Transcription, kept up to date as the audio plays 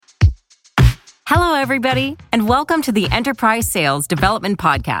Hello, everybody, and welcome to the Enterprise Sales Development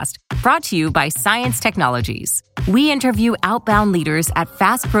Podcast, brought to you by Science Technologies. We interview outbound leaders at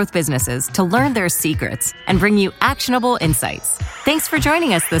fast-growth businesses to learn their secrets and bring you actionable insights. Thanks for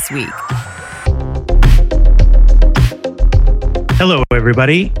joining us this week. Hello,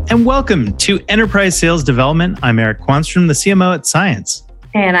 everybody, and welcome to Enterprise Sales Development. I'm Eric Quanstrom, the CMO at Science.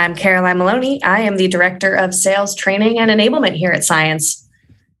 And I'm Caroline Maloney. I am the Director of Sales Training and Enablement here at Science.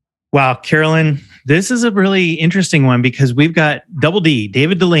 Wow, Carolyn, this is a really interesting one because we've got Double D,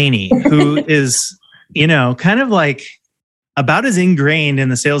 David Dulany, who is, kind of like about as ingrained in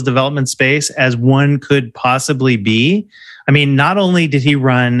the sales development space as one could possibly be. I mean, not only did he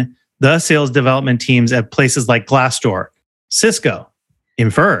run the sales development teams at places like Glassdoor, Cisco,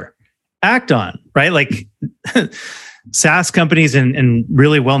 Infer, Acton, right? Like SaaS companies and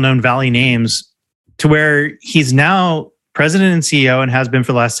really well-known Valley names, to where he's now president and CEO and has been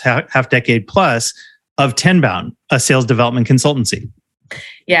for the last half decade plus of Tenbound, a sales development consultancy.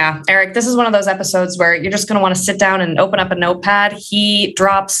 Yeah, Eric, this is one of those episodes where you're just going to want to sit down and open up a notepad. He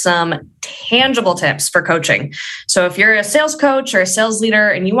drops some tangible tips for coaching. So if you're a sales coach or a sales leader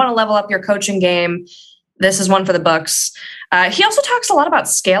and you want to level up your coaching game, this is one for the books. He also talks a lot about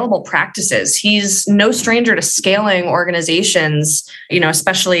scalable practices. He's no stranger to scaling organizations,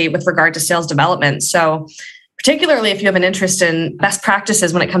 especially with regard to sales development. So particularly if you have an interest in best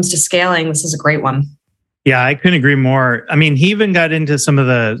practices when it comes to scaling, this is a great one. Yeah, I couldn't agree more. I mean, he even got into some of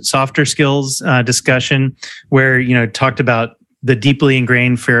the softer skills discussion where, talked about the deeply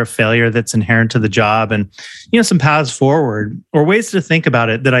ingrained fear of failure that's inherent to the job and, some paths forward or ways to think about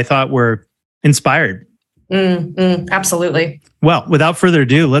it that I thought were inspired. Absolutely. Well, without further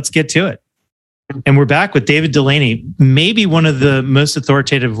ado, let's get to it. And we're back with David Dulany, maybe one of the most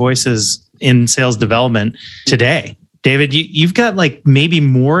authoritative voices in sales development today. David, you've got like maybe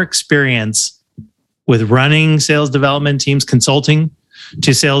more experience with running sales development teams, consulting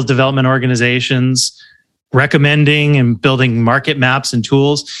to sales development organizations, recommending and building market maps and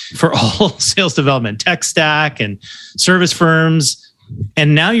tools for all sales development tech stack and service firms.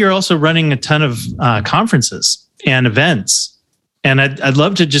 And now you're also running a ton of conferences and events. And I'd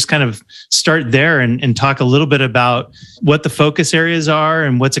love to just kind of start there and talk a little bit about what the focus areas are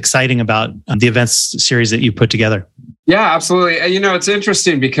and what's exciting about the events series that you put together. Yeah, absolutely. It's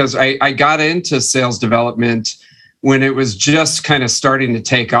interesting because I got into sales development when it was just kind of starting to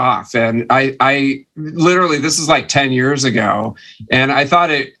take off. And I literally, this is like 10 years ago. And I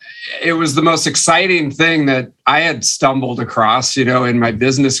thought it was the most exciting thing that I had stumbled across, in my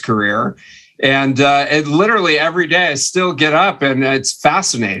business career. And it literally every day I still get up and it's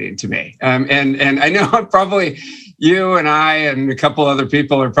fascinating to me. And I know probably you and I and a couple other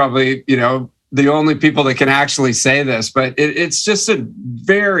people are probably, the only people that can actually say this, but it's just a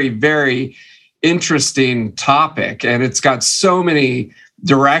very, very interesting topic. And it's got so many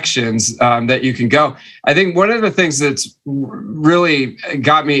directions that you can go. I think one of the things that's really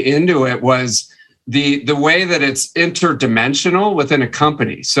got me into it was the way that it's interdimensional within a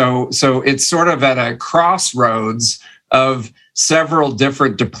company. So it's sort of at a crossroads of several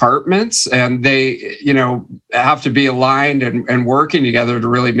different departments, and they, have to be aligned and working together to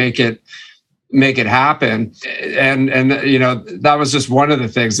really make it happen. And that was just one of the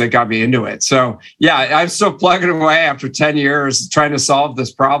things that got me into it. So yeah, I'm still plugging away after 10 years trying to solve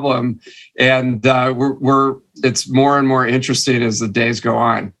this problem. And it's more and more interesting as the days go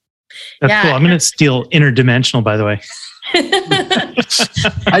on. That's cool. I'm going to steal interdimensional, by the way.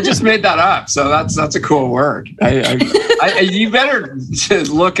 I just made that up, so that's a cool word. You better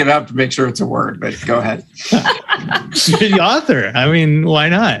look it up to make sure it's a word. But go ahead. You're the author. I mean, why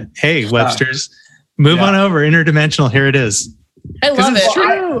not? Hey, Webster's, move on over. Interdimensional. Here it is. I love it.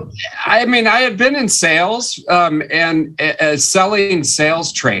 True. I had been in sales and selling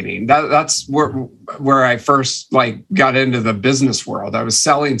sales training. That's where I first got into the business world. I was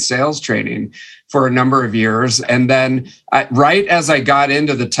selling sales training for a number of years. And then right as I got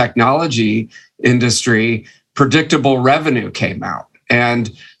into the technology industry, predictable revenue came out.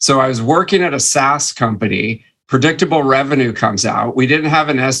 And so I was working at a SaaS company. Predictable revenue comes out. We didn't have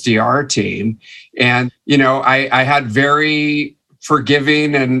an SDR team. And, I had very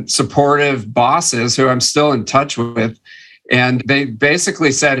forgiving and supportive bosses who I'm still in touch with. And they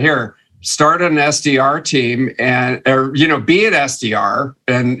basically said, here, start an SDR team or be an SDR,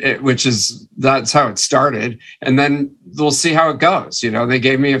 that's how it started. And then we'll see how it goes. They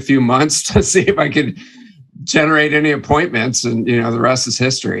gave me a few months to see if I could generate any appointments, and the rest is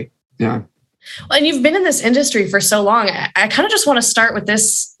history. Yeah. Well, and you've been in this industry for so long. I kind of just want to start with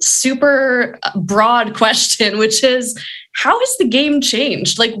this super broad question, which is, how has the game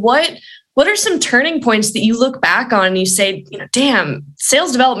changed? What What are some turning points that you look back on and you say, damn,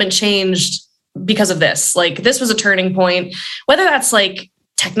 sales development changed because of this? Like, this was a turning point, whether that's like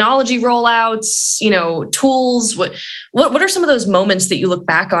technology rollouts, tools. What are some of those moments that you look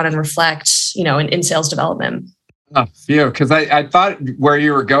back on and reflect, in sales development? Because I thought where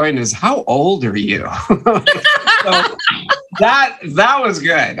you were going is, how old are you? So that was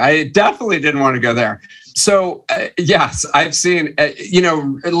good. I definitely didn't want to go there. So yes, I've seen,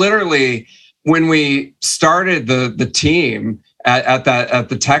 literally when we started the team at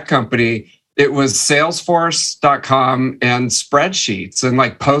the tech company, it was Salesforce.com and spreadsheets and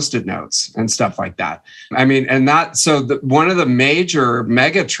like Post-it notes and stuff like that. I mean, and one of the major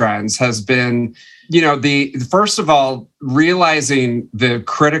mega trends has been, first of all, realizing the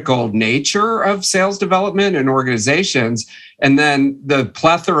critical nature of sales development in organizations, and then the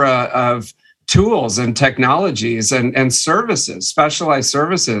plethora of tools and technologies and services, specialized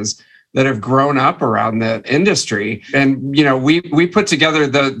services that have grown up around the industry. And, we put together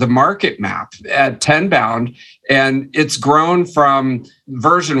the market map at Tenbound, and it's grown from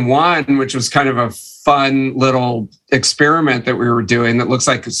version 1, which was kind of a fun little experiment that we were doing that looks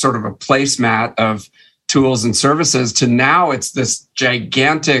like sort of a placemat of tools and services, to now it's this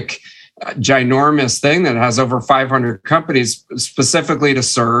gigantic, ginormous thing that has over 500 companies specifically to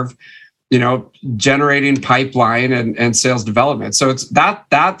serve generating pipeline and sales development. So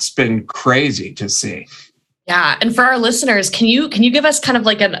that's been crazy to see. Yeah. And for our listeners, can you give us kind of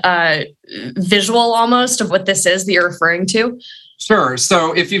like a visual almost of what this is that you're referring to? Sure.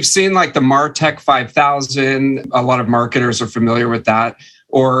 So if you've seen like the MarTech 5000, a lot of marketers are familiar with that.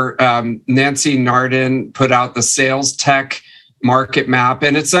 Or Nancy Nardin put out the sales tech market map.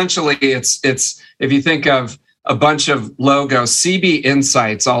 And essentially it's if you think of a bunch of logos, CB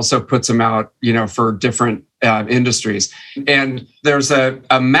Insights also puts them out, for different industries. And there's a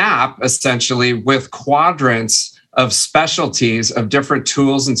map essentially with quadrants of specialties of different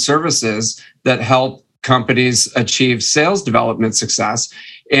tools and services that help companies achieve sales development success.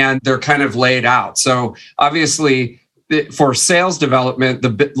 And they're kind of laid out. So obviously, for sales development,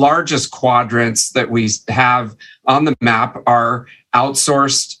 the largest quadrants that we have on the map are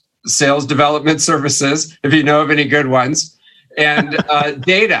outsourced sales development services, if you know of any good ones, and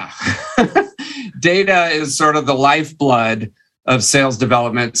data. Data is sort of the lifeblood of sales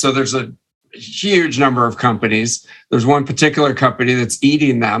development. So there's a huge number of companies. There's one particular company that's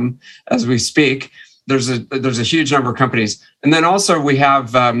eating them as we speak. There's a huge number of companies. And then also we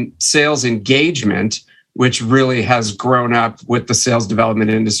have sales engagement, which really has grown up with the sales development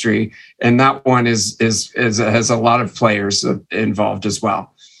industry. And that one has a lot of players involved as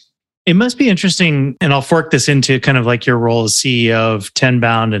well. It must be interesting, and I'll fork this into kind of like your role as CEO of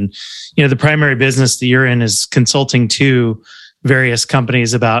Tenbound, and the primary business that you're in is consulting to various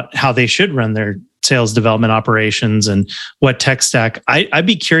companies about how they should run their sales development operations and what tech stack. I'd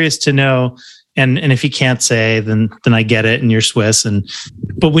be curious to know, and if you can't say, then I get it, and you're Swiss.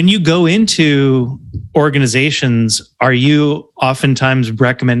 But when you go into organizations, are you oftentimes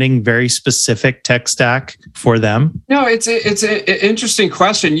recommending very specific tech stack for them? No, it's an interesting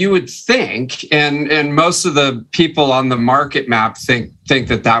question. You would think, and most of the people on the market map think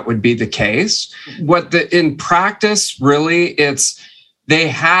that would be the case. In practice, really, they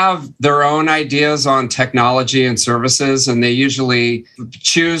have their own ideas on technology and services, and they usually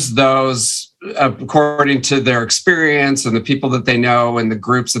choose those according to their experience and the people that they know and the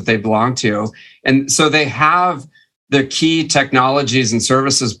groups that they belong to. And so they have the key technologies and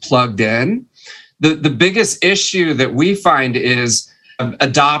services plugged in. The biggest issue that we find is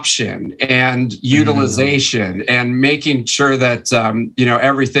adoption and utilization and making sure that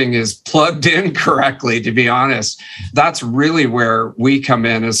everything is plugged in correctly, to be honest. That's really where we come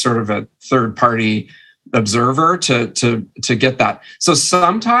in as sort of a third party observer to get that. So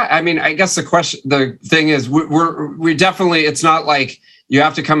sometimes, I guess the thing is, we definitely, it's not like you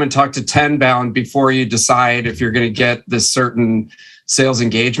have to come and talk to Tenbound before you decide if you're going to get this certain sales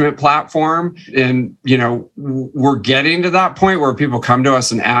engagement platform. And, we're getting to that point where people come to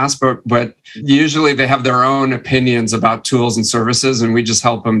us and ask, but usually they have their own opinions about tools and services, and we just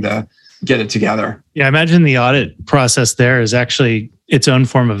help them to get it together. Yeah, I imagine the audit process there is actually its own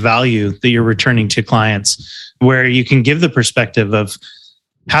form of value that you're returning to clients, where you can give the perspective of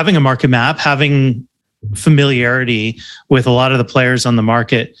having a market map, having familiarity with a lot of the players on the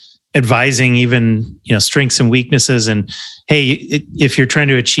market, advising even strengths and weaknesses, and hey, if you're trying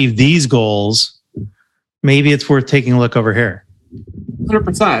to achieve these goals, maybe it's worth taking a look over here.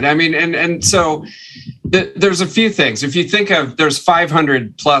 100%. And so There's a few things. If you think of, there's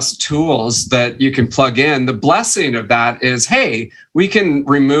 500 plus tools that you can plug in. The blessing of that is, hey, we can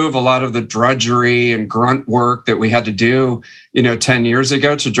remove a lot of the drudgery and grunt work that we had to do, 10 years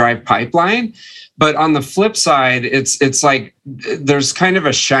ago to drive pipeline. But on the flip side, it's like there's kind of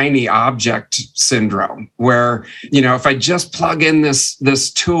a shiny object syndrome where, if I just plug in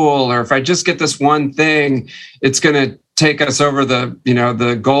this tool, or if I just get this one thing, it's going to take us over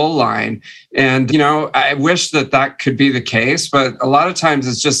the goal line. And, I wish that could be the case, but a lot of times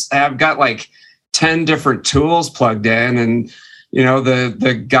it's just, I've got like 10 different tools plugged in, and,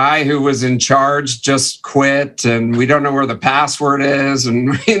 the guy who was in charge just quit, and we don't know where the password is. And,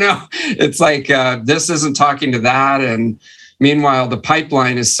 it's like, this isn't talking to that. And meanwhile, the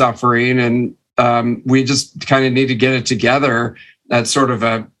pipeline is suffering, and we just kind of need to get it together at sort of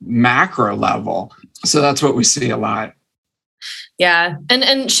a macro level. So that's what we see a lot. Yeah.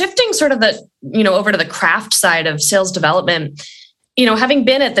 And shifting sort of the, over to the craft side of sales development, having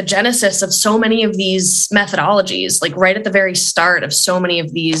been at the genesis of so many of these methodologies, like right at the very start of so many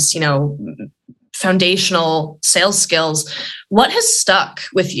of these, foundational sales skills, what has stuck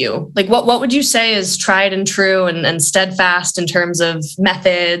with you? Like what would you say is tried and true and steadfast in terms of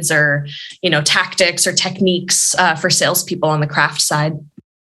methods or, tactics or techniques for salespeople on the craft side?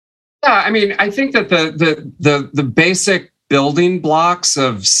 Yeah, I mean, I think that the basic building blocks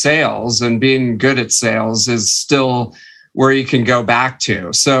of sales and being good at sales is still where you can go back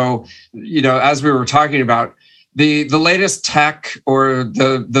to. So, as we were talking about, the latest tech or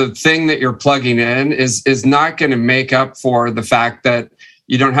the thing that you're plugging in is not going to make up for the fact that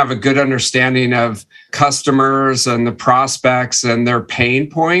you don't have a good understanding of customers and the prospects and their pain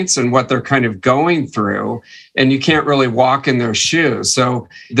points and what they're kind of going through, and you can't really walk in their shoes. So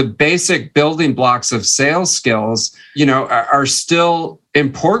the basic building blocks of sales skills, are still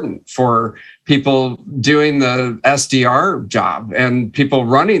important for people doing the SDR job, and people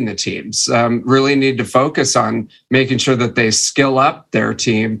running the teams really need to focus on making sure that they skill up their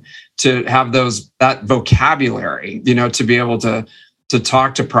team to have that vocabulary, to be able to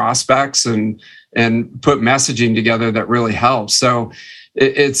talk to prospects and put messaging together that really helps. So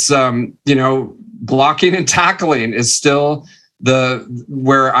it's, blocking and tackling is still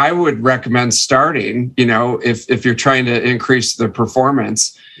where I would recommend starting, if you're trying to increase the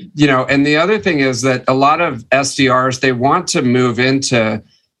performance, and the other thing is that a lot of SDRs, they want to move into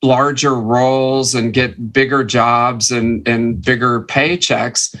larger roles and get bigger jobs and bigger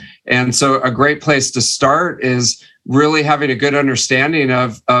paychecks. And so a great place to start is really having a good understanding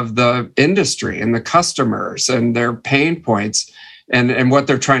of the industry and the customers and their pain points and what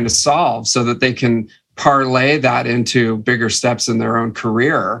they're trying to solve, so that they can parlay that into bigger steps in their own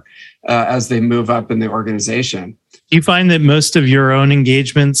career as they move up in the organization. Do you find that most of your own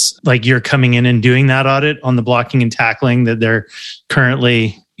engagements, like you're coming in and doing that audit on the blocking and tackling that they're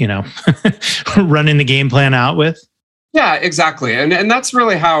currently, running the game plan out with? Yeah, exactly. And that's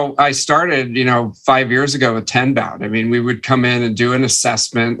really how I started, 5 years ago with Tenbound. I mean, we would come in and do an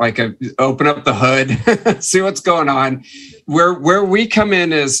assessment, open up the hood, see what's going on. Where we come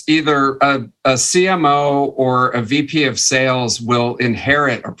in is either a CMO or a VP of sales will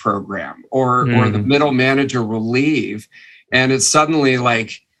inherit a program, or the middle manager will leave. And it's suddenly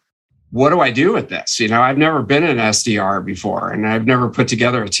like, what do I do with this? I've never been an SDR before, and I've never put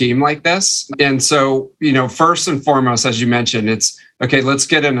together a team like this. And so, first and foremost, as you mentioned, it's okay, let's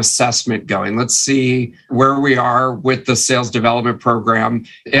get an assessment going. Let's see where we are with the sales development program.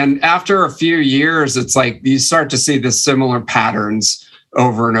 And after a few years, it's like you start to see the similar patterns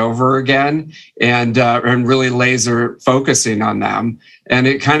over and over again, and really laser focusing on them. And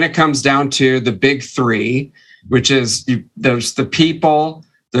it kind of comes down to the big three, which is there's the people,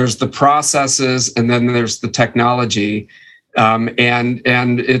 there's the processes, and then there's the technology. And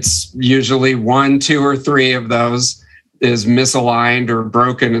it's usually 1, 2, or 3 of those is misaligned or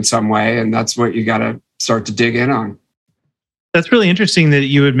broken in some way. And that's what you got to start to dig in on. That's really interesting that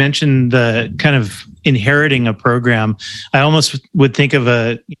you would mention the kind of inheriting a program. I almost would think of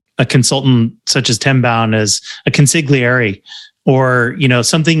a consultant such as Tenbound as a consigliere, or,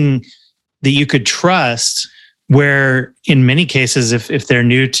 something that you could trust, where in many cases, if they're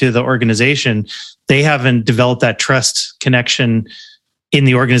new to the organization, they haven't developed that trust connection in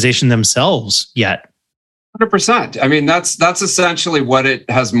the organization themselves yet. 100%. I mean, that's essentially what it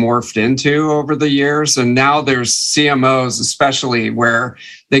has morphed into over the years. And now there's CMOs, especially, where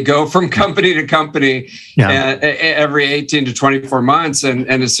they go from company to company every 18 to 24 months. And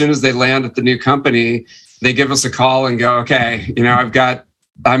as soon as they land at the new company, they give us a call and go, okay, I've got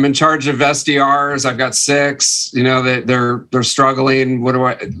I'm in charge of SDRs. I've got 6, that they're struggling. What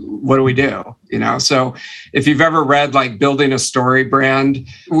do we do? So if you've ever read like Building a Story Brand,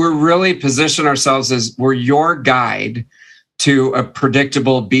 we're really position ourselves as we're your guide to a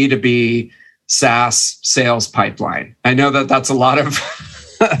predictable B2B SaaS sales pipeline. I know that's a lot of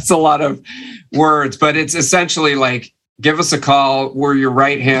that's a lot of words, but it's essentially like, give us a call. We're your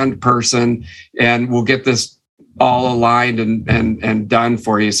right-hand person, and we'll get this all aligned and done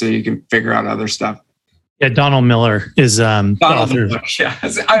for you so you can figure out other stuff. Yeah, Donald Miller is the author. Miller, yeah.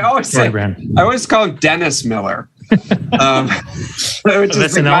 I always call him Dennis Miller, which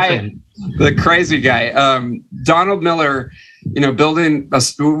is the crazy guy. Donald Miller, building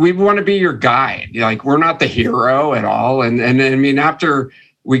we want to be your guide. Like, we're not the hero at all. And I mean, after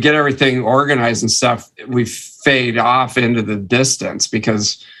we get everything organized and stuff, we fade off into the distance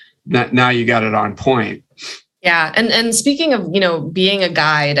because now you got it on point. Yeah. And speaking of, being a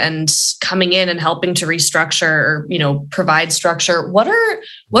guide and coming in and helping to restructure or, provide structure, what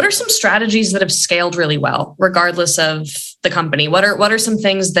are some strategies that have scaled really well, regardless of the company? What are some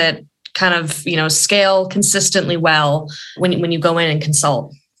things that kind of, scale consistently well when you go in and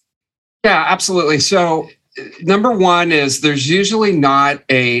consult? Yeah, absolutely. So number one is there's usually not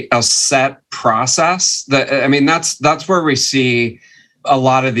a set process. That's where we see a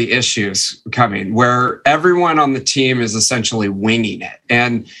lot of the issues coming, where everyone on the team is essentially winging it.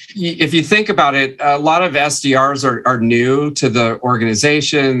 And if you think about it, a lot of SDRs are new to the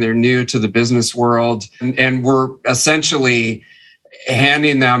organization, they're new to the business world, and we're essentially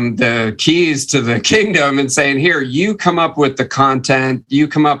handing them the keys to the kingdom and saying, here, you come up with the content, you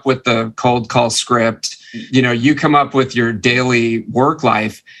come up with the cold call script, you come up with your daily work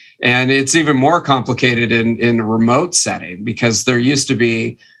life. And it's even more complicated in a remote setting, because there used to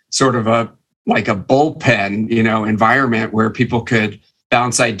be sort of a bullpen, environment where people could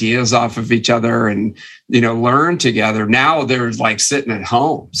bounce ideas off of each other and, learn together. Now they're like sitting at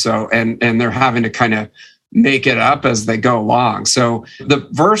home. So, and they're having to kind of make it up as they go along. So the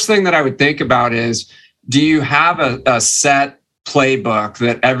first thing that I would think about is, do you have a set playbook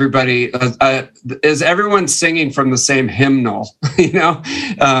that everybody is everyone singing from the same hymnal?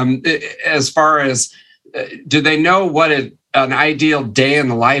 As far as do they know what an ideal day in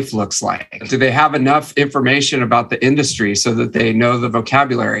the life looks like? Do they have enough information about the industry so that they know the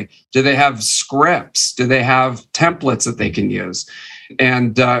vocabulary? Do they have scripts? Do they have templates that they can use?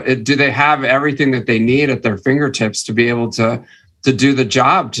 And do they have everything that they need at their fingertips to be able to do the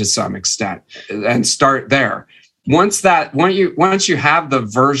job to some extent? And start there. Once you have the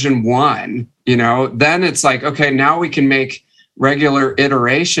version 1, then it's like, okay, now we can make regular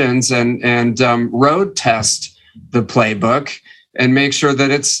iterations and road test the playbook and make sure that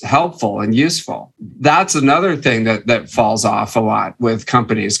it's helpful and useful. That's another thing that falls off a lot with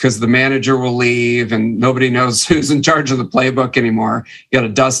companies, because the manager will leave and nobody knows who's in charge of the playbook anymore. You got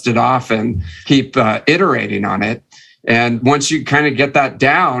to dust it off and keep iterating on it. And once you kind of get that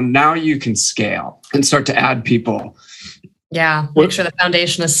down, now you can scale and start to add people. Yeah. Make sure the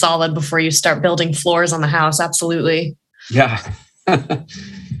foundation is solid before you start building floors on the house. Absolutely. Yeah.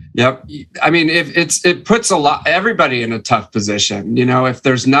 Yep. I mean, it puts everybody in a tough position. If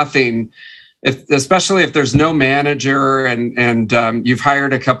there's nothing, especially if there's no manager and you've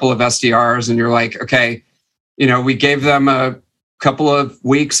hired a couple of SDRs and you're like, okay, we gave them a couple of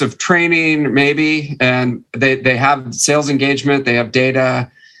weeks of training maybe, and they have sales engagement, they have data.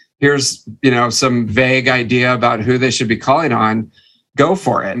 Here's, some vague idea about who they should be calling on. Go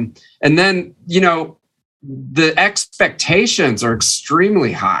for it. And then, the expectations are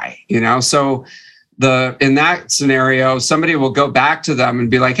extremely high, so in that scenario, somebody will go back to them and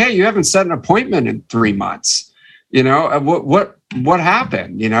be like, hey, you haven't set an appointment in 3 months. What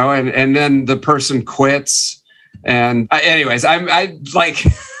happened? And then the person quits. And anyways, I like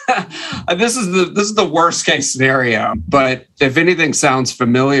this is the worst case scenario. But if anything sounds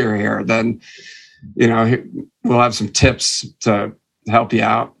familiar here, then we'll have some tips to help you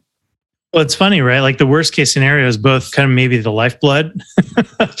out. Well, it's funny, right? Like the worst case scenario is both kind of maybe the lifeblood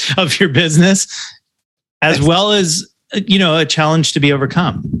of your business, as well as a challenge to be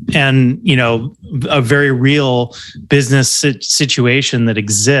overcome, and a very real business situation that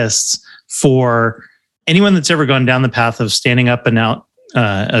exists for anyone that's ever gone down the path of standing up and out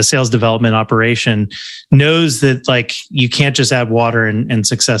a sales development operation knows that like you can't just add water and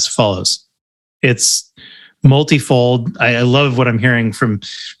success follows. It's multifold. I love what I'm hearing from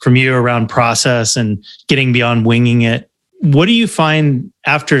you around process and getting beyond winging it. What do you find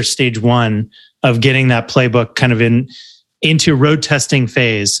after stage 1 of getting that playbook kind of into road testing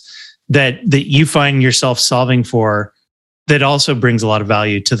phase that you find yourself solving for that also brings a lot of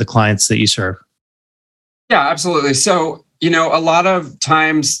value to the clients that you serve. Yeah, absolutely. So, a lot of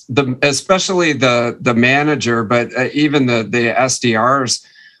times, especially the manager, but even the SDRs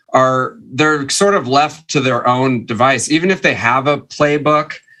they're sort of left to their own device. Even if they have a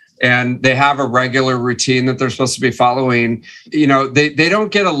playbook and they have a regular routine that they're supposed to be following, they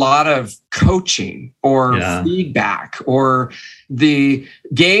don't get a lot of coaching or feedback or the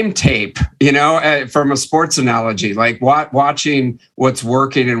game tape, from a sports analogy, like watching what's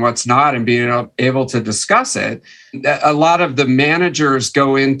working and what's not and being able to discuss it. A lot of the managers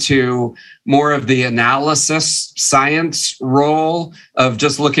go into more of the analysis science role of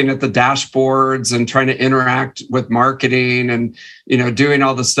just looking at the dashboards and trying to interact with marketing and, doing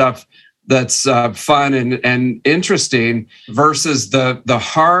all the stuff that's fun and interesting versus the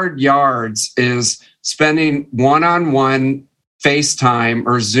hard yards is spending one-on-one FaceTime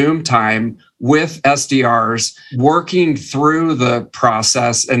or Zoom time with SDRs, working through the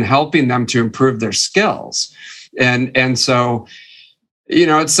process and helping them to improve their skills. And so,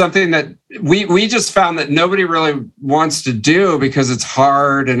 it's something that we just found that nobody really wants to do because it's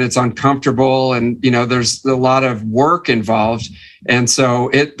hard and it's uncomfortable and, there's a lot of work involved. And so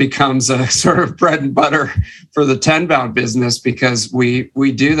it becomes a sort of bread and butter for the 10-bound business because we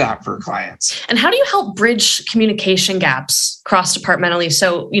do that for clients. And how do you help bridge communication gaps cross-departmentally?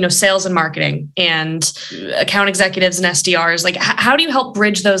 So, sales and marketing and account executives and SDRs, like how do you help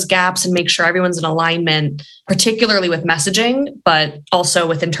bridge those gaps and make sure everyone's in alignment, particularly with messaging, but also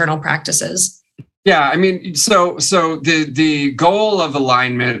with internal practices? Yeah, I mean, so the goal of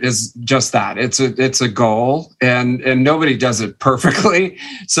alignment is just that. It's a goal, and nobody does it perfectly.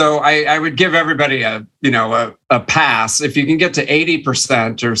 So I would give everybody a pass. If you can get to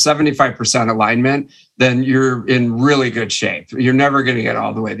 80% or 75% alignment, then you're in really good shape. You're never going to get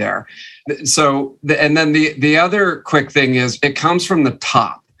all the way there. So and then the other quick thing is it comes from the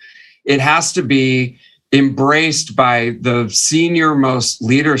top. It has to be embraced by the senior most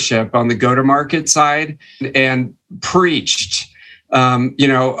leadership on the go-to-market side and preached,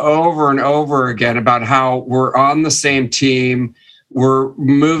 over and over again about how we're on the same team, we're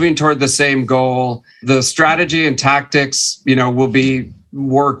moving toward the same goal. The strategy and tactics, will be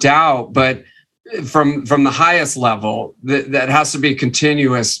worked out, but from the highest level, that has to be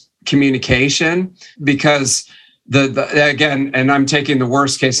continuous communication because again, and I'm taking the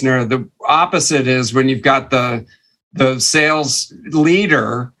worst case scenario. The opposite is when you've got the sales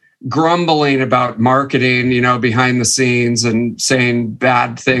leader grumbling about marketing, behind the scenes and saying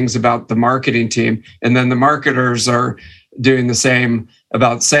bad things about the marketing team, and then the marketers are doing the same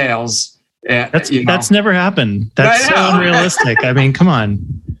about sales. That's never happened. That's so unrealistic. I mean, come on.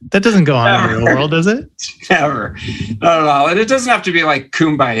 That doesn't go on in the real world, does it? Never. Not at all. And it doesn't have to be like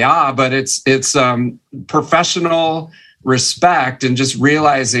kumbaya, but it's professional respect and just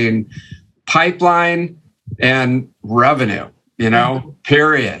realizing pipeline and revenue,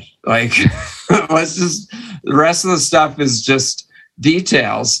 period. Like the rest of the stuff is just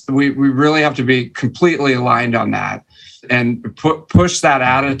details. We really have to be completely aligned on that and push that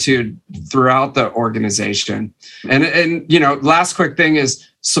attitude throughout the organization. And last quick thing is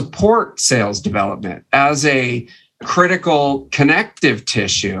support sales development as a critical connective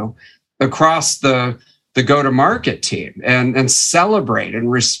tissue across the go-to-market team and celebrate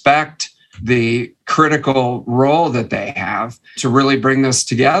and respect the critical role that they have to really bring this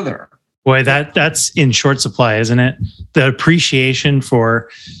together. Boy, that's in short supply, isn't it? The appreciation for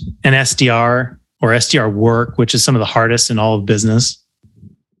an SDR or SDR work, which is some of the hardest in all of business.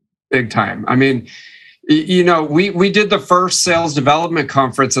 Big time. I mean, we did the first sales development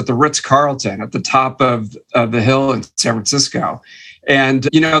conference at the Ritz-Carlton at the top of the hill in San Francisco. And,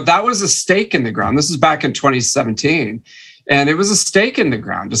 that was a stake in the ground. This is back in 2017. And it was a stake in the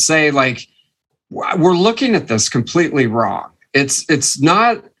ground to say, like, we're looking at this completely wrong. It's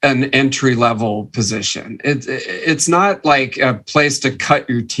not an entry-level position. It's not like a place to cut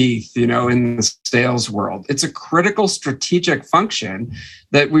your teeth, in the sales world. It's a critical strategic function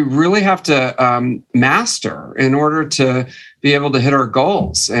that we really have to master in order to be able to hit our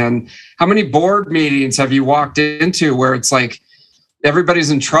goals. And how many board meetings have you walked into where it's like everybody's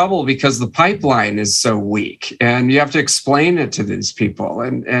in trouble because the pipeline is so weak and you have to explain it to these people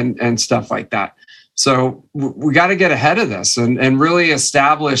and stuff like that. So we got to get ahead of this and really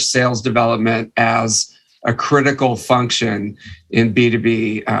establish sales development as a critical function in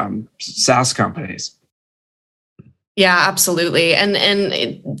B2B SaaS companies. Yeah, absolutely. And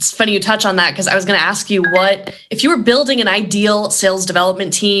it's funny you touch on that, because I was going to ask you, what if you were building an ideal sales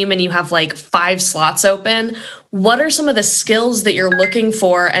development team and you have like 5 slots open, what are some of the skills that you're looking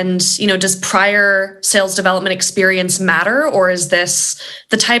for? And, does prior sales development experience matter, or is this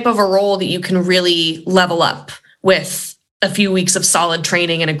the type of a role that you can really level up with a few weeks of solid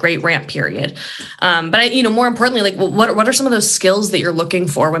training and a great ramp period? But more importantly, like what are some of those skills that you're looking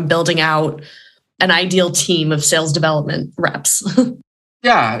for when building out an ideal team of sales development reps?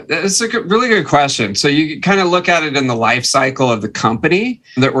 Yeah, it's a really good question. So you kind of look at it in the life cycle of the company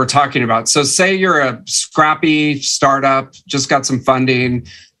that we're talking about. So say you're a scrappy startup, just got some funding,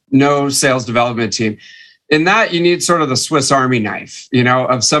 no sales development team. In that, you need sort of the Swiss Army knife,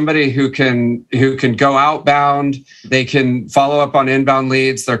 of somebody who can go outbound, they can follow up on inbound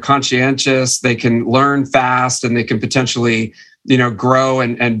leads, they're conscientious, they can learn fast, and they can potentially grow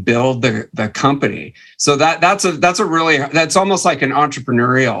and build the company. So that's almost like an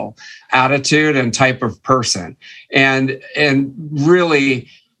entrepreneurial attitude and type of person, and really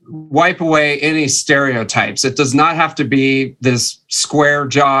wipe away any stereotypes. It does not have to be this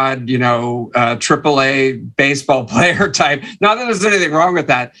square-jawed, AAA baseball player type. Not that there's anything wrong with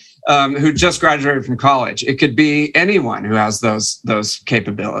that. Who just graduated from college. It could be anyone who has those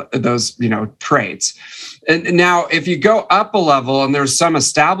capabilities, those traits. And now, if you go up a level and there's some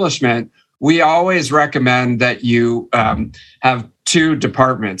establishment, we always recommend that you have 2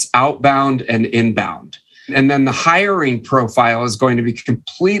 departments, outbound and inbound. And then the hiring profile is going to be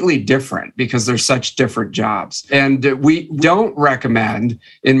completely different because there's such different jobs. And we don't recommend,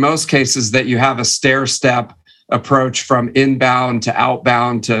 in most cases, that you have a stair-step approach from inbound to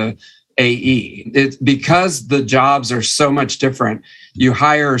outbound to AE. It's because the jobs are so much different. You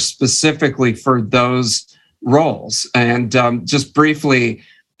hire specifically for those roles. And just briefly,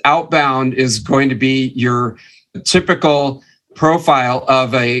 outbound is going to be your typical profile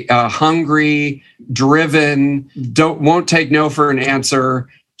of a hungry, driven, won't take no for an answer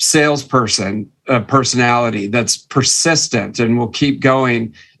salesperson, personality that's persistent and will keep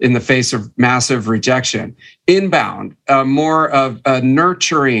going in the face of massive rejection. Inbound, more of a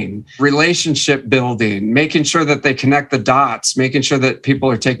nurturing, relationship building, making sure that they connect the dots, making sure that people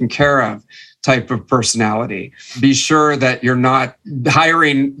are taken care of type of personality. Be sure that you're not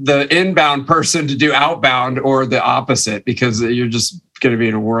hiring the inbound person to do outbound or the opposite, because you're just going to be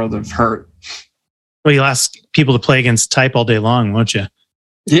in a world of hurt. Well, you'll ask people to play against type all day long, won't you?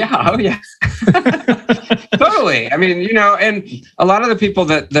 Yeah. Oh, yeah. Totally. I mean, and a lot of the people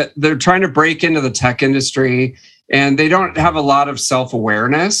that they're trying to break into the tech industry, and they don't have a lot of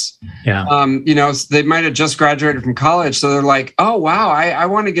self-awareness. Yeah. They might have just graduated from college. So they're like, oh, wow, I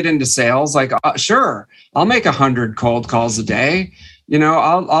want to get into sales. Like, sure, I'll make 100 cold calls a day.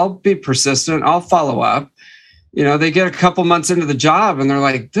 I'll be persistent. I'll follow up. They get a couple months into the job and they're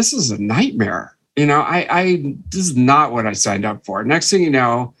like, this is a nightmare. This is not what I signed up for. Next thing you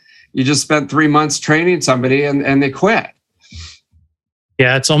know, you just spent 3 months training somebody and they quit.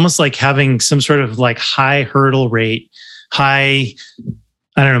 Yeah, it's almost like having some sort of like high hurdle rate, I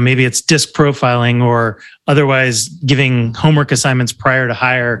don't know, maybe it's disc profiling or otherwise giving homework assignments prior to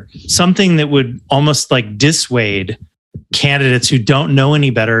hire, something that would almost like dissuade candidates who don't know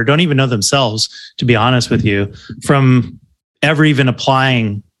any better, don't even know themselves, to be honest with you, from ever even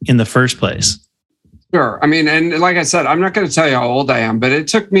applying in the first place. Sure. I mean, and like I said, I'm not going to tell you how old I am, but it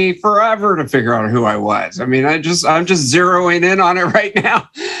took me forever to figure out who I was. I mean, I'm just zeroing in on it right now.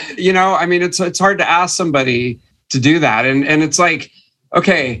 I mean, it's hard to ask somebody to do that. And it's like,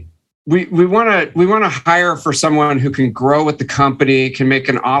 okay, we want to hire for someone who can grow with the company, can make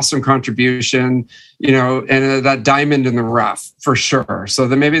an awesome contribution, and that diamond in the rough for sure. So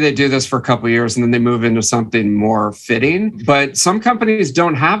then maybe they do this for a couple of years and then they move into something more fitting. But some companies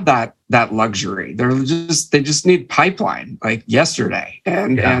don't have that luxury. They just need pipeline like yesterday.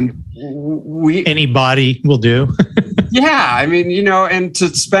 And anybody will do. Yeah. I mean, and to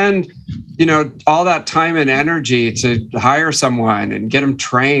spend all that time and energy to hire someone and get them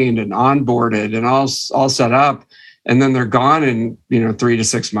trained and onboarded and all set up, and then they're gone in 3 to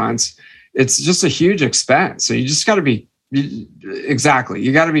 6 months. It's just a huge expense. So you just got to be exactly.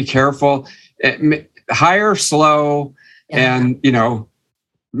 You got to be careful. Hire slow, and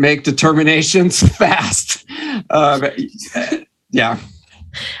make determinations fast. Yeah.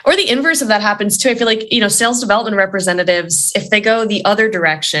 Or the inverse of that happens too. I feel like, sales development representatives, if they go the other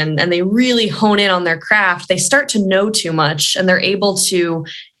direction and they really hone in on their craft, they start to know too much and they're able to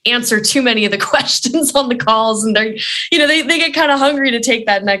answer too many of the questions on the calls, and they get kind of hungry to take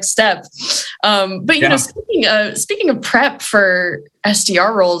that next step. Speaking of prep for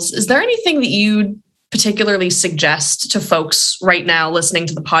SDR roles, is there anything that you particularly suggest to folks right now listening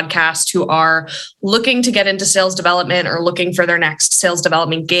to the podcast who are looking to get into sales development or looking for their next sales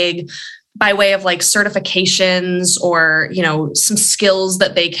development gig, by way of like certifications or, some skills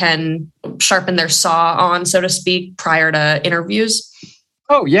that they can sharpen their saw on, so to speak, prior to interviews?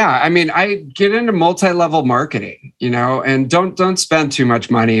 Oh yeah. I mean, I get into multi-level marketing, and don't spend too much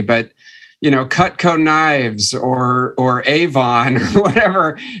money, but Cutco knives or Avon or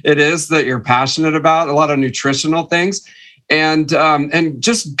whatever it is that you're passionate about, a lot of nutritional things. And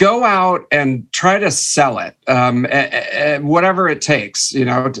just go out and try to sell it, whatever it takes,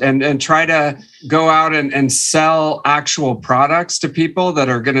 and try to go out and sell actual products to people that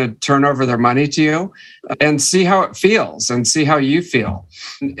are going to turn over their money to you, and see how it feels and see how you feel.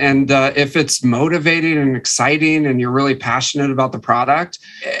 And if it's motivating and exciting and you're really passionate about the product,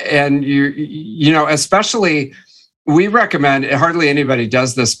 and especially, we recommend, hardly anybody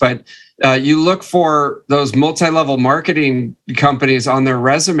does this, but you look for those multi-level marketing companies on their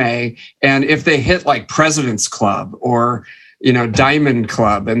resume. And if they hit like President's Club or, Diamond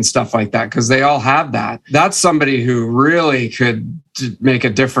Club and stuff like that, because they all have that, that's somebody who really could make a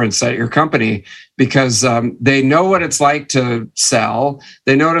difference at your company, because they know what it's like to sell.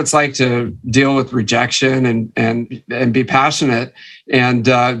 They know what it's like to deal with rejection and be passionate. And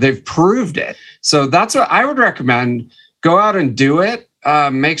they've proved it. So that's what I would recommend. Go out and do it.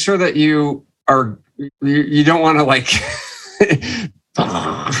 Make sure that you don't want to like,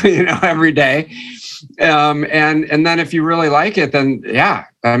 every day. And then if you really like it, then yeah,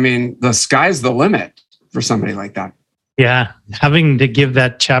 I mean, the sky's the limit for somebody like that. Yeah. Having to give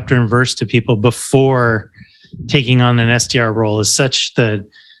that chapter and verse to people before taking on an SDR role is such the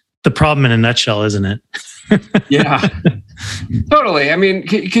problem in a nutshell, isn't it? Yeah, totally. I mean,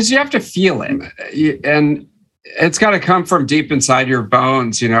 because you have to feel it, and it's got to come from deep inside your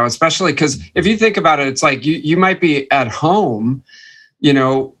bones, especially because if you think about it, it's like you might be at home,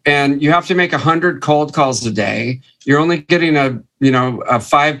 and you have to make 100 cold calls a day. You're only getting a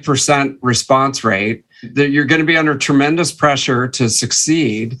 5% response rate. That you're going to be under tremendous pressure to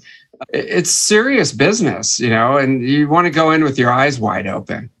succeed. It's serious business, and you want to go in with your eyes wide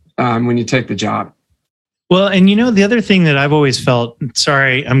open when you take the job. Well, and the other thing that I've always felt,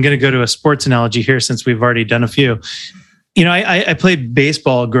 sorry, I'm going to go to a sports analogy here since we've already done a few. I played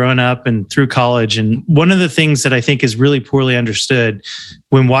baseball growing up and through college. And one of the things that I think is really poorly understood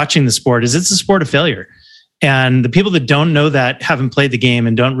when watching the sport is it's a sport of failure. And the people that don't know that haven't played the game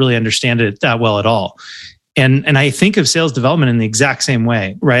and don't really understand it that well at all. And I think of sales development in the exact same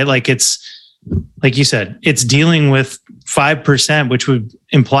way, right? Like it's, like you said, it's dealing with 5%, which would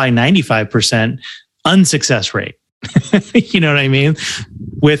imply 95% unsuccess rate. You know what I mean?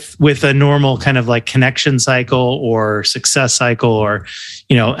 With a normal kind of like connection cycle or success cycle, or,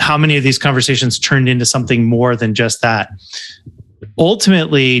 how many of these conversations turned into something more than just that.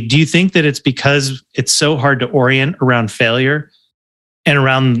 Ultimately, do you think that it's because it's so hard to orient around failure and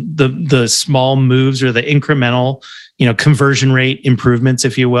around the small moves or the incremental, conversion rate improvements,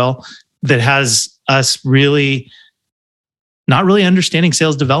 if you will, that has us really not really understanding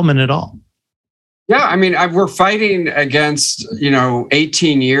sales development at all? Yeah, I mean, we're fighting against,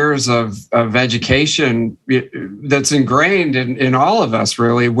 18 years of education that's ingrained in all of us,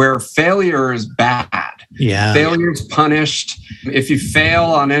 really, where failure is bad. Yeah, failure is punished. If you fail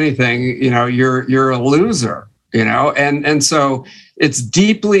on anything, you're a loser. And so it's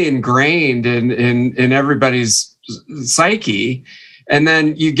deeply ingrained in everybody's psyche. And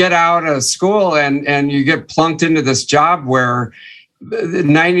then you get out of school and you get plunked into this job where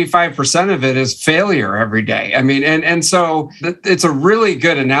 95% of it is failure every day. I mean, and so it's a really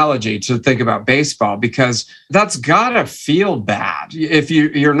good analogy to think about baseball, because that's gotta feel bad if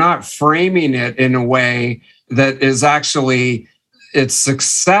you're not framing it in a way that is actually it's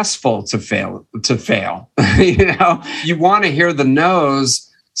successful to fail. You want to hear the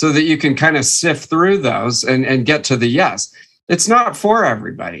no's so that you can kind of sift through those and get to the yes. It's not for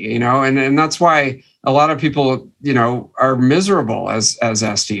everybody, and that's why a lot of people, are miserable as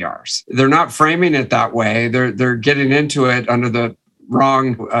SDRs. They're not framing it that way. They're getting into it under the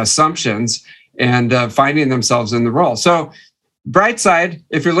wrong assumptions and finding themselves in the role. So, bright side,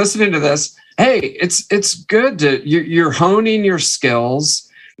 if you're listening to this, hey, it's good to you're honing your skills.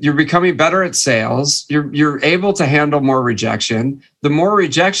 You're becoming better at sales. You're able to handle more rejection. The more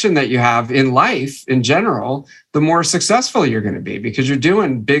rejection that you have in life in general, the more successful you're going to be, because you're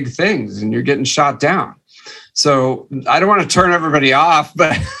doing big things and you're getting shot down. So I don't want to turn everybody off,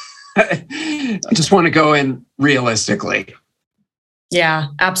 but I just want to go in realistically. Yeah,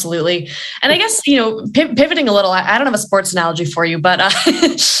 absolutely. And I guess, pivoting a little, I don't have a sports analogy for you, but,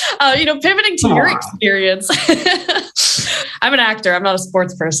 pivoting to your experience, I'm an actor. I'm not a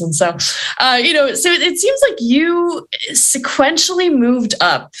sports person. So, so it seems like you sequentially moved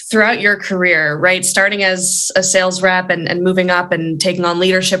up throughout your career, right? Starting as a sales rep and moving up and taking on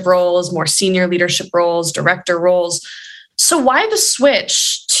leadership roles, more senior leadership roles, director roles. So why the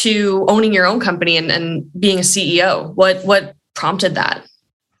switch to owning your own company and being a CEO? What prompted that?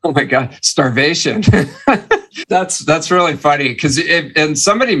 Oh my God, starvation. That's really funny because and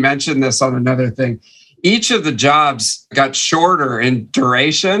somebody mentioned this on another thing. Each of the jobs got shorter in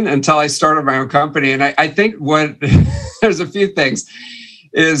duration until I started my own company. And I think there's a few things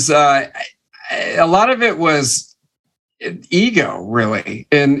is a lot of it was ego, really,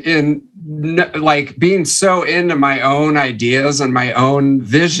 in like being so into my own ideas and my own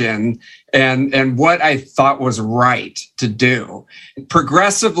vision and what I thought was right to do,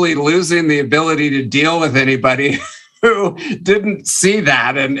 progressively losing the ability to deal with anybody who didn't see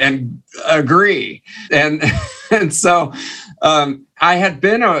that and agree. And so I had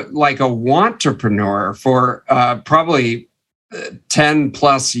been a wantrepreneur for probably 10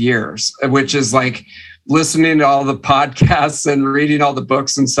 plus years, which is like listening to all the podcasts and reading all the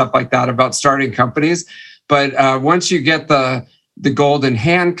books and stuff like that about starting companies. But once you get the golden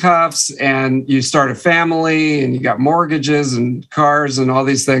handcuffs and you start a family and you got mortgages and cars and all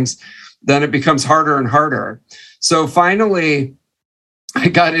these things, then it becomes harder and harder. So finally, I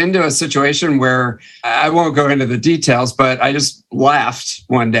got into a situation where I won't go into the details, but I just left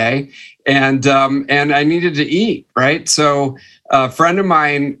one day and I needed to eat, right? So a friend of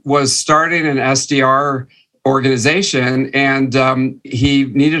mine was starting an SDR organization and he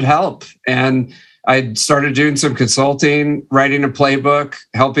needed help. And I started doing some consulting, writing a playbook,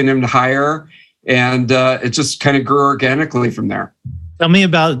 helping him to hire. And it just kind of grew organically from there. Tell me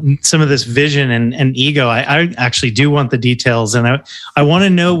about some of this vision and ego. I actually do want the details. And I want to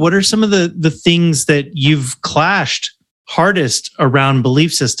know, what are some of the things that you've clashed hardest around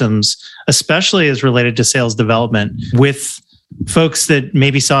belief systems, especially as related to sales development, with folks that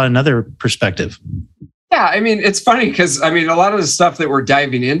maybe saw another perspective? Yeah, I mean, it's funny because a lot of the stuff that we're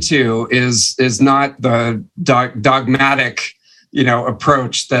diving into is not the dogmatic,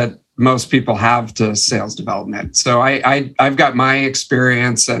 approach that most people have to sales development. So I've got my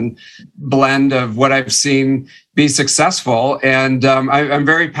experience and blend of what I've seen be successful, and I'm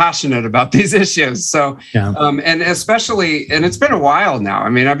very passionate about these issues. So, yeah. And especially, and it's been a while now.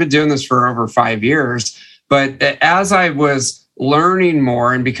 I've been doing this for over 5 years, but as I was learning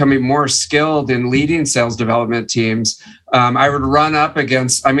more and becoming more skilled in leading sales development teams, I would run up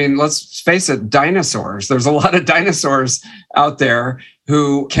against, let's face it, dinosaurs. There's a lot of dinosaurs out there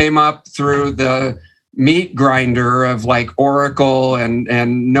who came up through the meat grinder of like Oracle and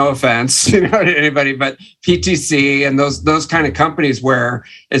no offense, to anybody, but PTC and those kind of companies where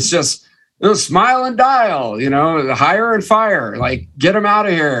it's just smile and dial, hire and fire, like get them out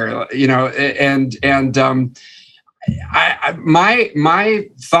of here, my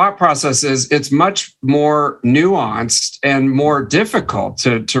thought process is it's much more nuanced and more difficult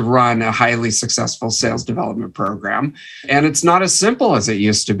to run a highly successful sales development program. And it's not as simple as it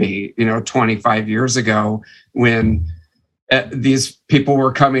used to be, 25 years ago when these people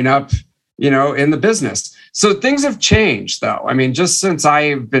were coming up, in the business. So things have changed though. Just since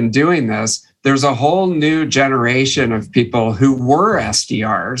I've been doing this, there's a whole new generation of people who were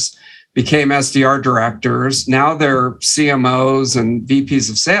SDRs, became SDR directors. Now they're CMOs and VPs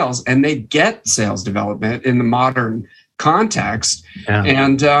of sales, and they get sales development in the modern context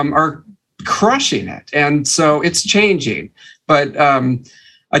and are crushing it. And so it's changing. But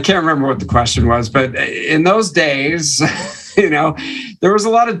I can't remember what the question was, but in those days, there was a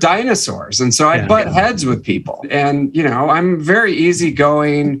lot of dinosaurs. And so I'd butt heads with people. And, I'm a very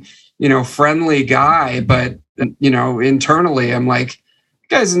easygoing, friendly guy, but, internally I'm like,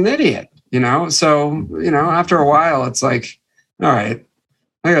 guy's an idiot, So, after a while, it's like, all right,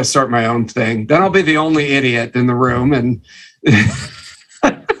 I got to start my own thing. Then I'll be the only idiot in the room and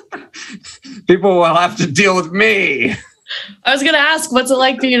people will have to deal with me. I was going to ask, what's it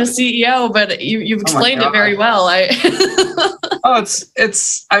like being a CEO, but you've explained it very well.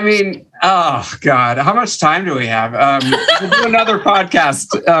 Oh God, how much time do we have? We'll do another podcast.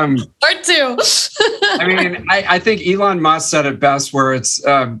 Part 2. I think Elon Musk said it best, where it's,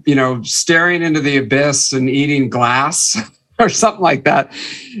 staring into the abyss and eating glass or something like that.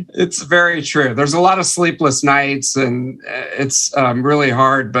 It's very true. There's a lot of sleepless nights and it's really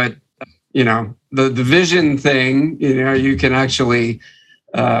hard, but the vision thing, you can actually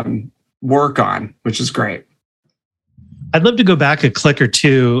work on, which is great. I'd love to go back a click or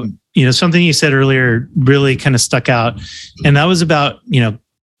two. Something you said earlier really kind of stuck out. And that was about,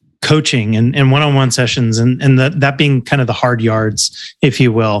 coaching and one-on-one sessions and that being kind of the hard yards, if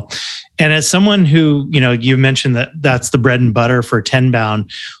you will. And as someone who, you mentioned that that's the bread and butter for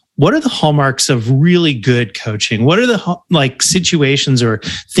 10-bound, what are the hallmarks of really good coaching? What are the situations or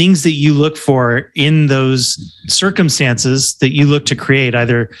things that you look for in those circumstances that you look to create,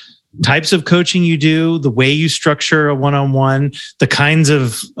 either types of coaching you do, the way you structure a one-on-one, the kinds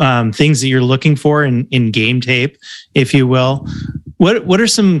of things that you're looking for in game tape, if you will? What are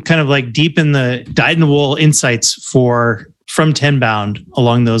some kind of deep in the dyed-in-the-wool insights from 10-bound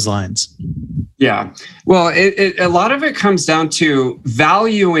along those lines? Yeah. Well, a lot of it comes down to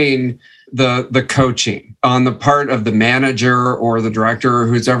valuing the coaching on the part of the manager or the director or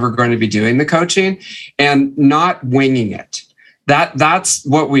who's ever going to be doing the coaching, and not winging it. That's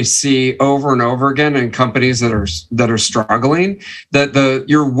what we see over and over again in companies that are struggling, that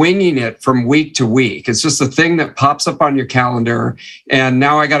you're winging it from week to week. It's just a thing that pops up on your calendar, and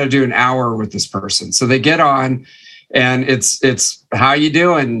now I got to do an hour with this person. So they get on, and it's how you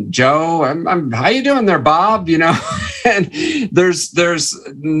doing, Joe? I'm how you doing there, Bob? And there's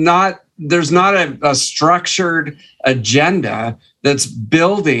not a structured agenda that's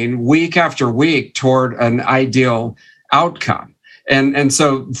building week after week toward an ideal outcome. And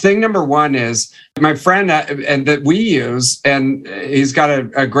so thing number one is my friend and that we use, and he's got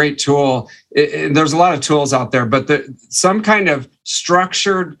a great tool. There's a lot of tools out there, but some kind of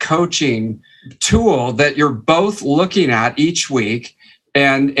structured coaching tool that you're both looking at each week,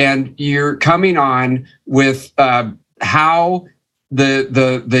 and you're coming on with how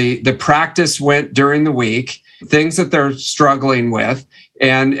the practice went during the week, things that they're struggling with,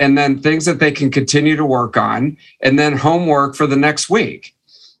 and then things that they can continue to work on, and then homework for the next week.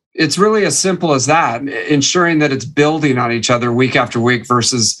 It's really as simple as that, ensuring that it's building on each other week after week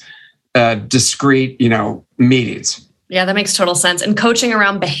versus discrete, meetings. Yeah, that makes total sense. And coaching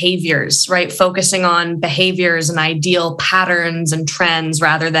around behaviors, right? Focusing on behaviors and ideal patterns and trends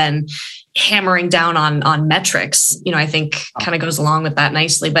rather than hammering down on metrics, I think kind of goes along with that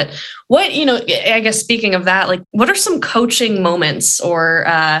nicely. But what, I guess speaking of that, what are some coaching moments or,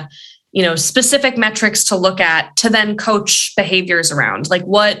 specific metrics to look at to then coach behaviors around?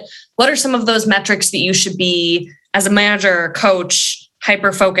 What are some of those metrics that you should be, as a manager or coach,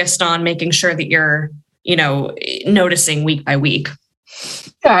 hyper focused on making sure that you're, noticing week by week?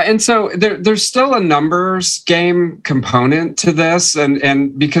 Yeah, and so there's still a numbers game component to this,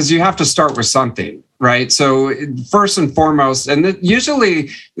 and because you have to start with something, right? So first and foremost, and usually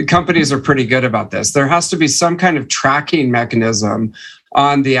the companies are pretty good about this, there has to be some kind of tracking mechanism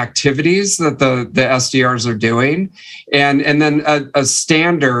on the activities that the SDRs are doing, and then a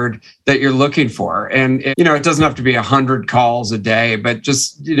standard that you're looking for. And it doesn't have to be 100 calls a day, but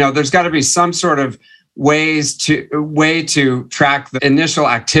just there's got to be some sort of way to track the initial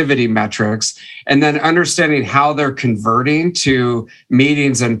activity metrics, and then understanding how they're converting to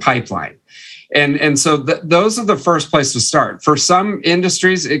meetings and pipeline. And so those are the first place to start. For some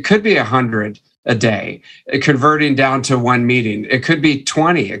industries, it could be 100 a day, converting down to one meeting. It could be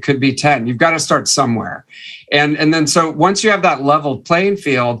 20, it could be 10. You've got to start somewhere. And then so once you have that level playing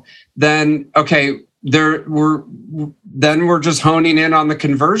field, then we're just honing in on the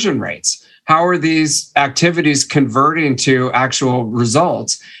conversion rates. How are these activities converting to actual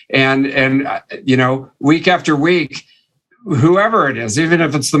results? And week after week, whoever it is, even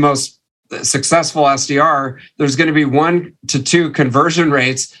if it's the most successful SDR, there's going to be 1 to 2 conversion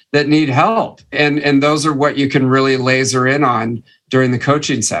rates that need help. And those are what you can really laser in on during the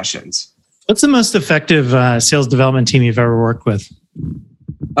coaching sessions. What's the most effective sales development team you've ever worked with?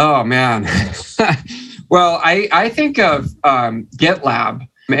 Oh, man. Well, I think of GitLab.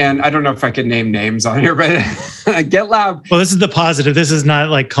 And I don't know if I can name names on here, but GitLab. Well, this is the positive. This is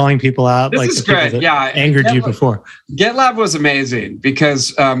not calling people out. This is good. Yeah. Angered you before. GitLab was amazing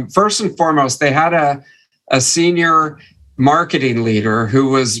because first and foremost, they had a senior marketing leader who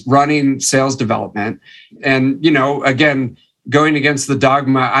was running sales development. And, again, going against the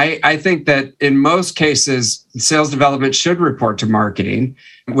dogma, I think that in most cases, sales development should report to marketing,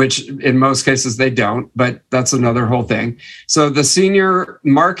 which in most cases they don't, but that's another whole thing. So the senior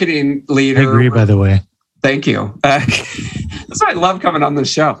marketing leader— I agree, by the way. Thank you. That's why I love coming on the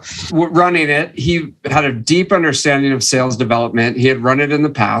show. Running it, he had a deep understanding of sales development. He had run it in the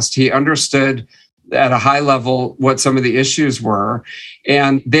past. He understood at a high level what some of the issues were.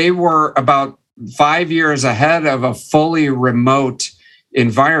 And they were about 5 years ahead of a fully remote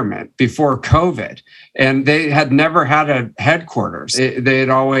environment before COVID. And they had never had a headquarters. They had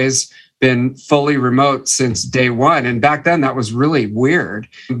always been fully remote since day one. And back then that was really weird,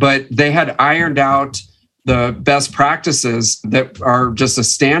 but they had ironed out the best practices that are just a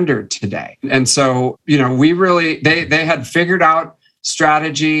standard today. And so, they had figured out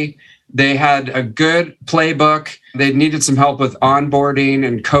strategy. They had a good playbook. They needed some help with onboarding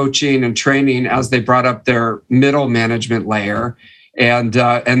and coaching and training as they brought up their middle management layer. And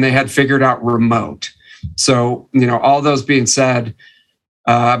they had figured out remote. So, all those being said,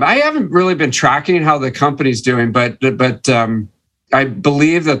 I haven't really been tracking how the company's doing, but I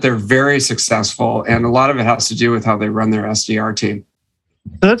believe that they're very successful, and a lot of it has to do with how they run their SDR team.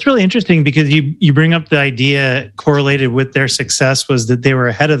 So that's really interesting because you bring up the idea correlated with their success was that they were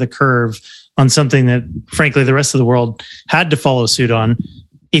ahead of the curve on something that, frankly, the rest of the world had to follow suit on.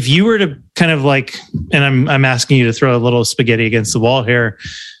 If you were to kind of and I'm asking you to throw a little spaghetti against the wall here,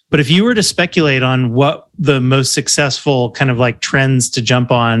 but if you were to speculate on what the most successful kind of trends to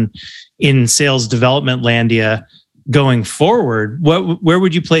jump on in sales development landia going forward, where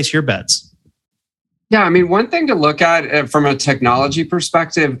would you place your bets? Yeah, one thing to look at from a technology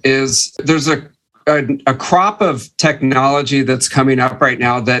perspective is there's a crop of technology that's coming up right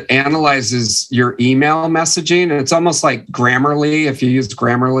now that analyzes your email messaging. And it's almost like Grammarly, if you use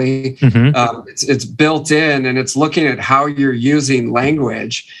Grammarly. Mm-hmm. It's built in, and it's looking at how you're using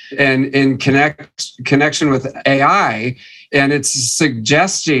language and in connection with AI. And it's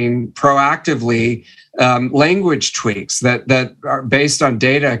suggesting proactively language tweaks that are based on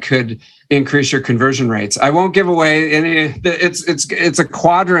data could increase your conversion rates. I won't give away any. It's a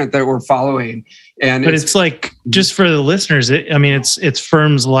quadrant that we're following, but it's just for the listeners. It's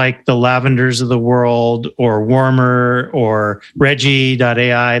firms like the Lavenders of the world, or Warmer, or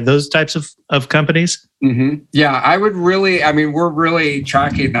Reggie.ai, those types of companies. Mm-hmm. Yeah, I would really, we're really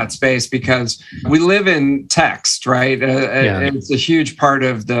tracking that space because we live in text, right? It's a huge part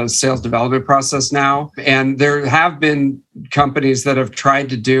of the sales development process now. And there have been companies that have tried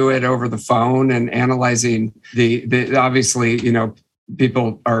to do it over the phone and analyzing the obviously,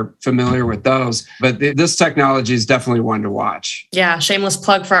 people are familiar with those, but this technology is definitely one to watch. Yeah, shameless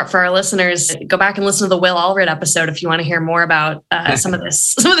plug for our listeners. Go back and listen to the Will Allred episode if you want to hear more about some of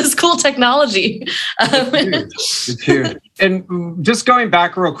this cool technology. It's huge. And just going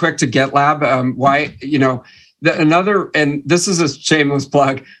back real quick to GitLab, why, and this is a shameless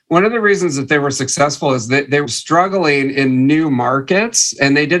plug. One of the reasons that they were successful is that they were struggling in new markets,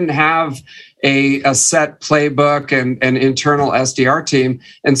 and they didn't have a set playbook and an internal SDR team.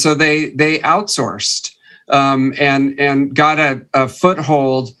 And so they outsourced and got a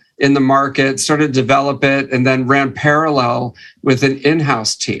foothold in the market, started to develop it, and then ran parallel with an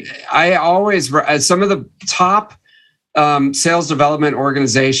in-house team. I always, some of the top sales development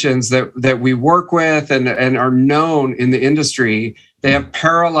organizations that we work with and are known in the industry, they have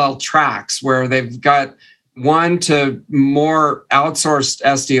parallel tracks where they've got one to more outsourced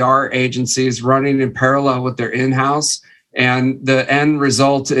SDR agencies running in parallel with their in-house. And the end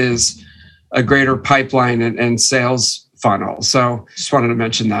result is a greater pipeline and sales funnel. So just wanted to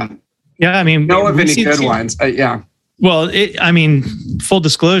mention that. Yeah, know of any good ones. Yeah. Well, full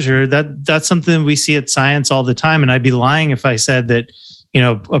disclosure, that's something we see at Science all the time. And I'd be lying if I said that,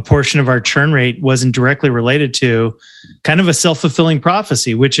 a portion of our churn rate wasn't directly related to kind of a self-fulfilling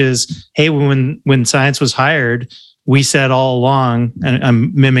prophecy, which is, hey, when Science was hired, we said all along, and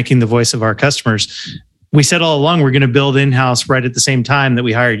I'm mimicking the voice of our customers, we said all along, we're going to build in-house right at the same time that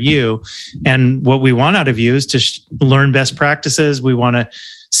we hired you. And what we want out of you is to learn best practices. We want to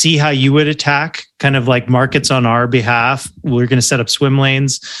see how you would attack kind of markets on our behalf. We're going to set up swim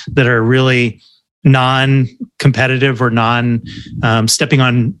lanes that are really non-competitive or stepping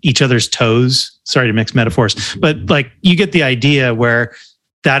on each other's toes. Sorry to mix metaphors, but you get the idea where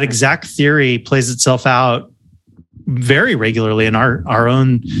that exact theory plays itself out very regularly in our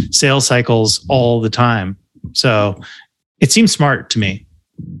own sales cycles all the time. So it seems smart to me.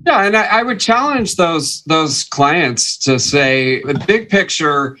 Yeah, and I would challenge those clients to say, the big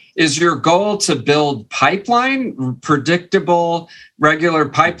picture, is your goal to build pipeline, predictable, regular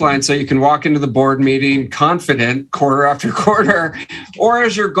pipeline, so you can walk into the board meeting confident quarter after quarter? Or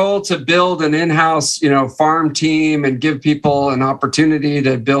is your goal to build an in-house, farm team and give people an opportunity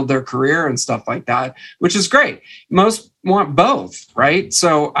to build their career and stuff like that, which is great. Most want both, right?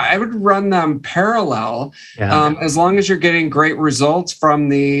 So I would run them parallel, as long as you're getting great results from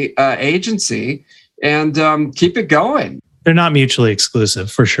the agency, and keep it going. They're not mutually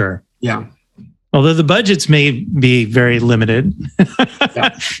exclusive, for sure. Yeah. Although the budgets may be very limited,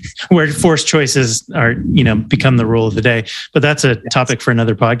 where forced choices are, become the rule of the day. But that's a topic for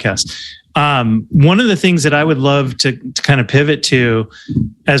another podcast. One of the things that I would love to kind of pivot to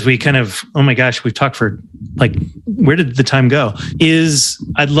as we kind of, oh my gosh, we've talked for like, where did the time go? Is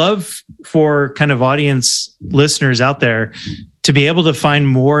I'd love for kind of audience listeners out there to be able to find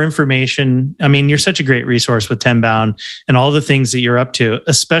more information. I mean, you're such a great resource with Tenbound and all the things that you're up to,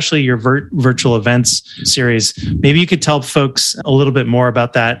 especially your virtual events series. Maybe you could tell folks a little bit more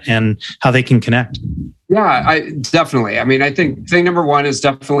about that and how they can connect. Yeah, definitely. I mean, I think thing number one is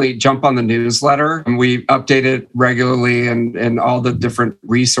definitely jump on the newsletter. And we update it regularly and all the different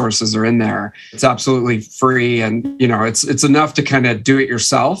resources are in there. It's absolutely free. And, it's enough to kind of do it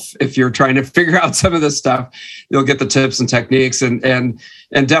yourself. If you're trying to figure out some of this stuff, you'll get the tips and techniques. And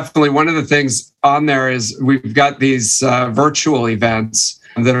definitely one of the things on there is we've got these virtual events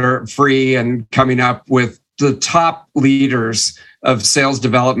that are free and coming up with the top leaders of sales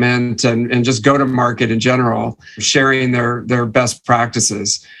development and just go to market in general, sharing their best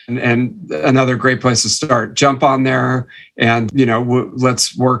practices. And another great place to start. Jump on there and,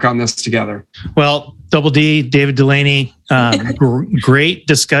 let's work on this together. Well, Double D, David Dulany, great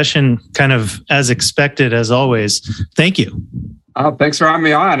discussion, kind of as expected, as always. Thank you. Thanks for having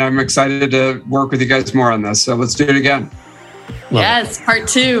me on. I'm excited to work with you guys more on this. So let's do it again. Yes, part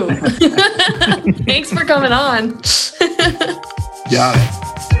 2. Thanks for coming on. Got it.